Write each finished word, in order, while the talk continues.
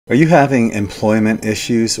Are you having employment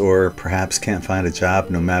issues or perhaps can't find a job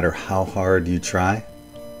no matter how hard you try?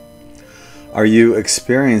 Are you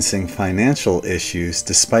experiencing financial issues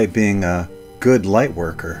despite being a good light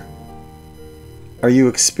worker? Are you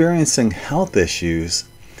experiencing health issues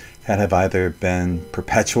that have either been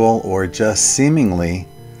perpetual or just seemingly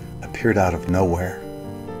appeared out of nowhere?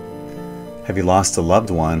 Have you lost a loved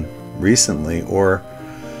one recently, or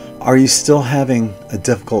are you still having a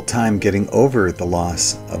difficult time getting over the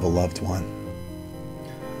loss of a loved one?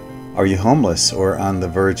 Are you homeless or on the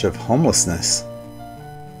verge of homelessness?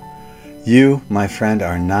 You, my friend,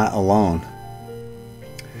 are not alone.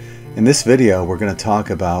 In this video, we're going to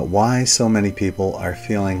talk about why so many people are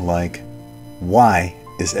feeling like, why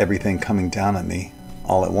is everything coming down at me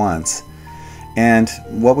all at once? And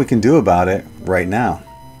what we can do about it right now.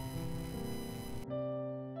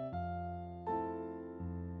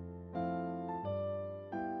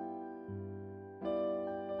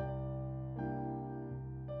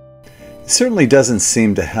 It certainly doesn't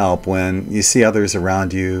seem to help when you see others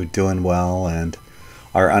around you doing well and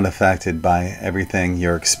are unaffected by everything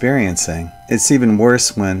you're experiencing. It's even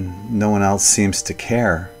worse when no one else seems to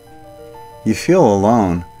care. You feel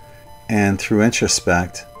alone, and through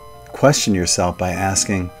introspect, question yourself by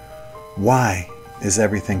asking, why is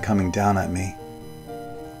everything coming down at me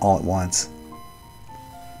all at once?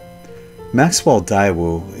 Maxwell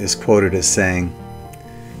Daewoo is quoted as saying,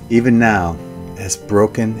 "Even now, as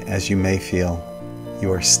broken as you may feel,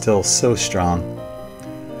 you are still so strong."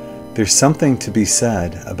 There's something to be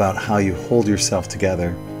said about how you hold yourself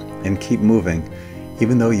together and keep moving,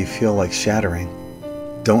 even though you feel like shattering.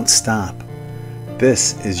 Don't stop.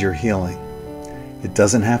 This is your healing. It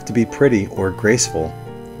doesn't have to be pretty or graceful.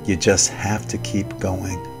 You just have to keep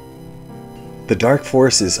going. The dark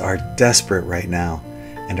forces are desperate right now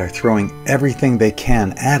and are throwing everything they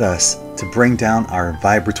can at us to bring down our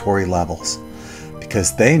vibratory levels,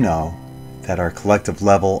 because they know that our collective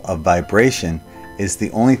level of vibration is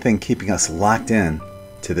the only thing keeping us locked in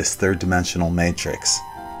to this third dimensional matrix.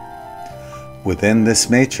 Within this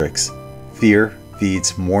matrix, fear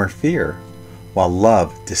feeds more fear, while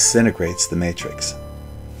love disintegrates the matrix.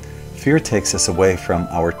 Fear takes us away from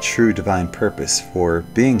our true divine purpose for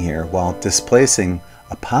being here, while displacing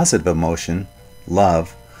a positive emotion,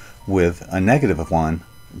 love, with a negative one,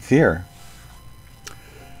 fear.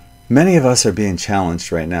 Many of us are being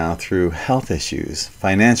challenged right now through health issues,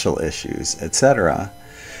 financial issues, etc.,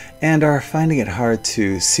 and are finding it hard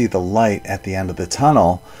to see the light at the end of the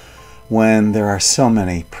tunnel when there are so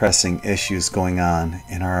many pressing issues going on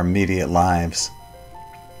in our immediate lives.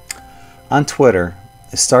 On Twitter,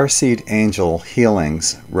 Starseed Angel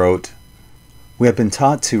Healings wrote, "We have been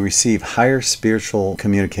taught to receive higher spiritual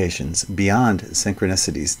communications beyond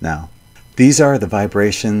synchronicities now. These are the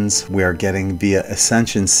vibrations we are getting via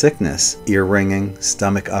ascension sickness, ear ringing,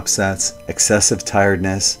 stomach upsets, excessive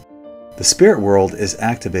tiredness. The spirit world is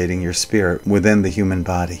activating your spirit within the human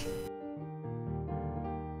body."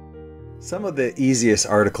 Some of the easiest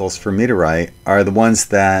articles for me to write are the ones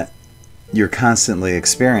that you're constantly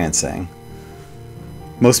experiencing.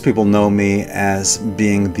 Most people know me as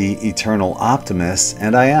being the eternal optimist,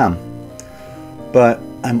 and I am. But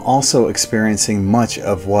I'm also experiencing much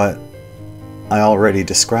of what I already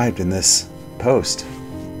described in this post.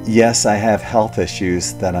 Yes, I have health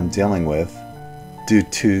issues that I'm dealing with. Due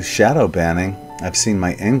to shadow banning, I've seen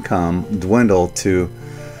my income dwindle to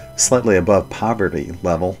slightly above poverty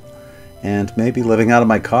level, and maybe living out of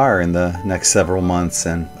my car in the next several months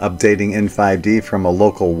and updating in 5D from a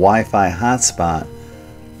local Wi-Fi hotspot.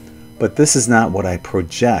 But this is not what I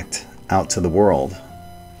project out to the world.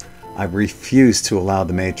 I refuse to allow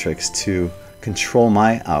the Matrix to control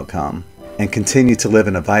my outcome and continue to live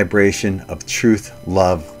in a vibration of truth,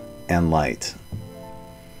 love, and light.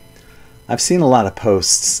 I've seen a lot of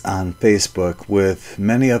posts on Facebook with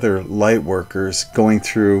many other light workers going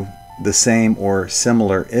through the same or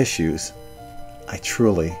similar issues. I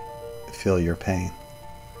truly feel your pain.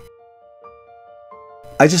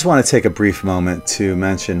 I just want to take a brief moment to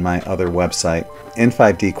mention my other website,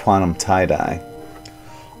 In5D Quantum Tie-Dye.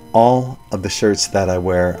 All of the shirts that I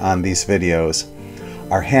wear on these videos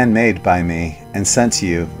are handmade by me and sent to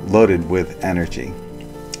you loaded with energy.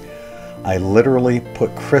 I literally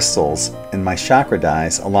put crystals in my chakra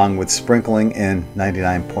dyes along with sprinkling in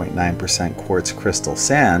 99.9% quartz crystal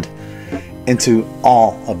sand into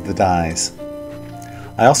all of the dyes.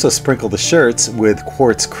 I also sprinkle the shirts with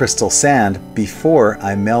quartz crystal sand before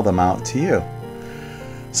I mail them out to you.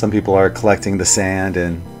 Some people are collecting the sand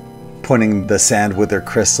and putting the sand with their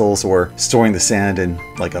crystals or storing the sand in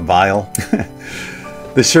like a vial.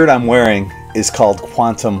 The shirt I'm wearing is called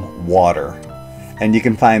Quantum Water, And you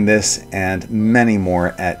can find this and many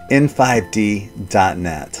more at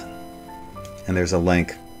in5d.net. And there's a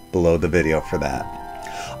link below the video for that.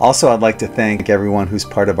 Also, I'd like to thank everyone who's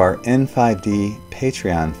part of our in5d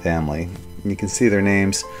Patreon family. You can see their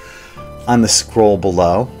names on the scroll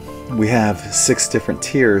below. We have 6 different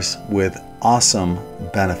tiers with awesome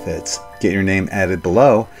benefits. Get your name added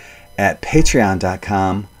below at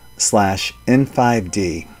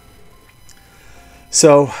patreon.com/in5d.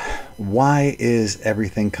 So, why is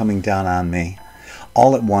everything coming down on me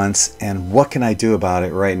all at once, and what can I do about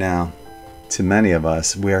it right now? To many of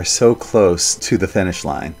us, we are so close to the finish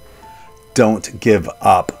line. Don't give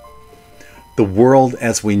up. The world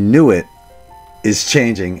as we knew it is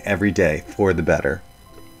changing every day for the better.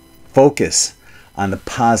 Focus on the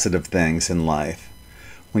positive things in life.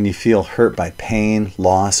 When you feel hurt by pain,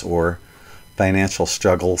 loss, or financial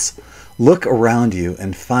struggles, look around you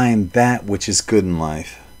and find that which is good in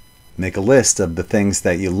life. Make a list of the things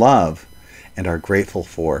that you love and are grateful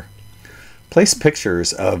for. Place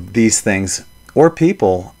pictures of these things or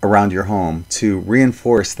people around your home to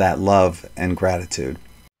reinforce that love and gratitude.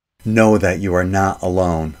 Know that you are not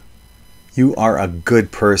alone. You are a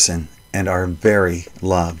good person and are very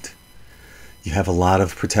loved. You have a lot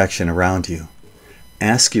of protection around you.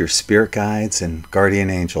 Ask your spirit guides and guardian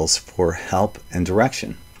angels for help and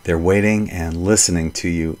direction. They're waiting and listening to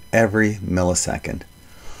you every millisecond.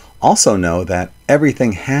 Also know that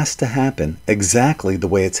everything has to happen exactly the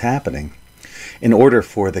way it's happening in order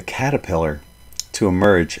for the caterpillar to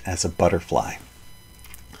emerge as a butterfly.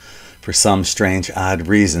 For some strange, odd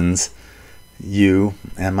reasons, you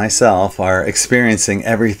and myself are experiencing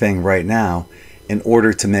everything right now in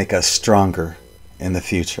order to make us stronger in the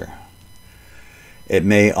future. It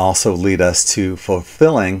may also lead us to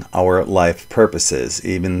fulfilling our life purposes.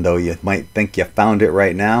 Even though you might think you found it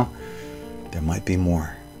right now, there might be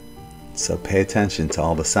more. So pay attention to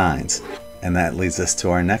all the signs. And that leads us to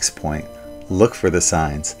our next point. Look for the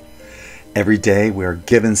signs. Every day we are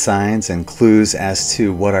given signs and clues as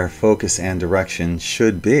to what our focus and direction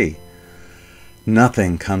should be.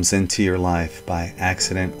 Nothing comes into your life by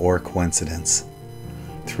accident or coincidence.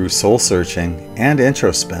 Through soul searching and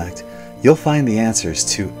introspect, you'll find the answers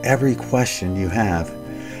to every question you have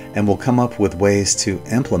and will come up with ways to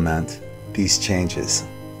implement these changes.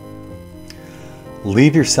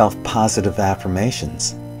 Leave yourself positive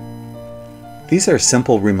affirmations. These are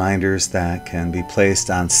simple reminders that can be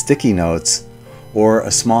placed on sticky notes or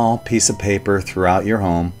a small piece of paper throughout your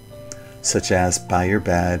home, such as by your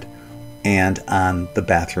bed and on the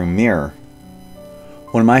bathroom mirror.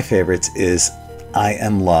 One of my favorites is, I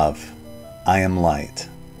am love, I am light,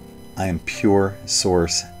 I am pure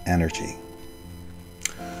source energy.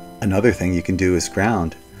 Another thing you can do is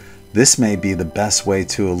ground. This may be the best way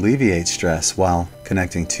to alleviate stress while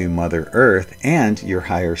connecting to Mother Earth and your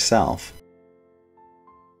higher self.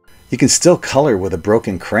 You can still color with a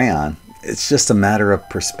broken crayon. It's just a matter of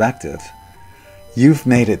perspective. You've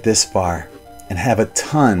made it this far and have a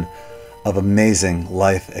ton of amazing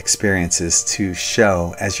life experiences to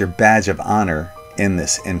show as your badge of honor in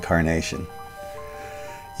this incarnation.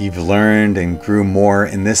 You've learned and grew more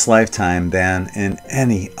in this lifetime than in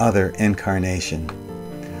any other incarnation.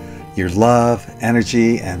 Your love,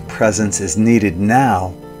 energy, and presence is needed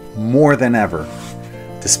now more than ever,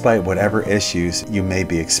 despite whatever issues you may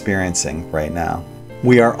be experiencing right now.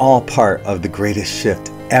 We are all part of the greatest shift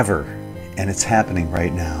ever, and it's happening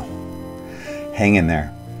right now. Hang in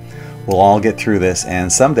there. We'll all get through this, and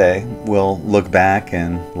someday we'll look back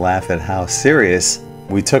and laugh at how serious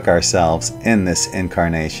we took ourselves in this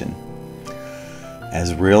incarnation.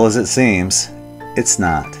 As real as it seems, it's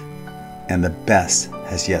not, and the best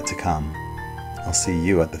has yet to come. I'll see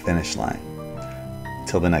you at the finish line.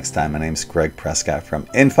 Till the next time, my name is Gregg Prescott from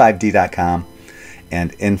in5d.com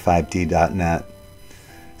and in5d.net,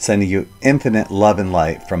 sending you infinite love and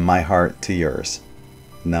light from my heart to yours.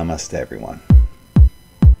 Namaste, everyone.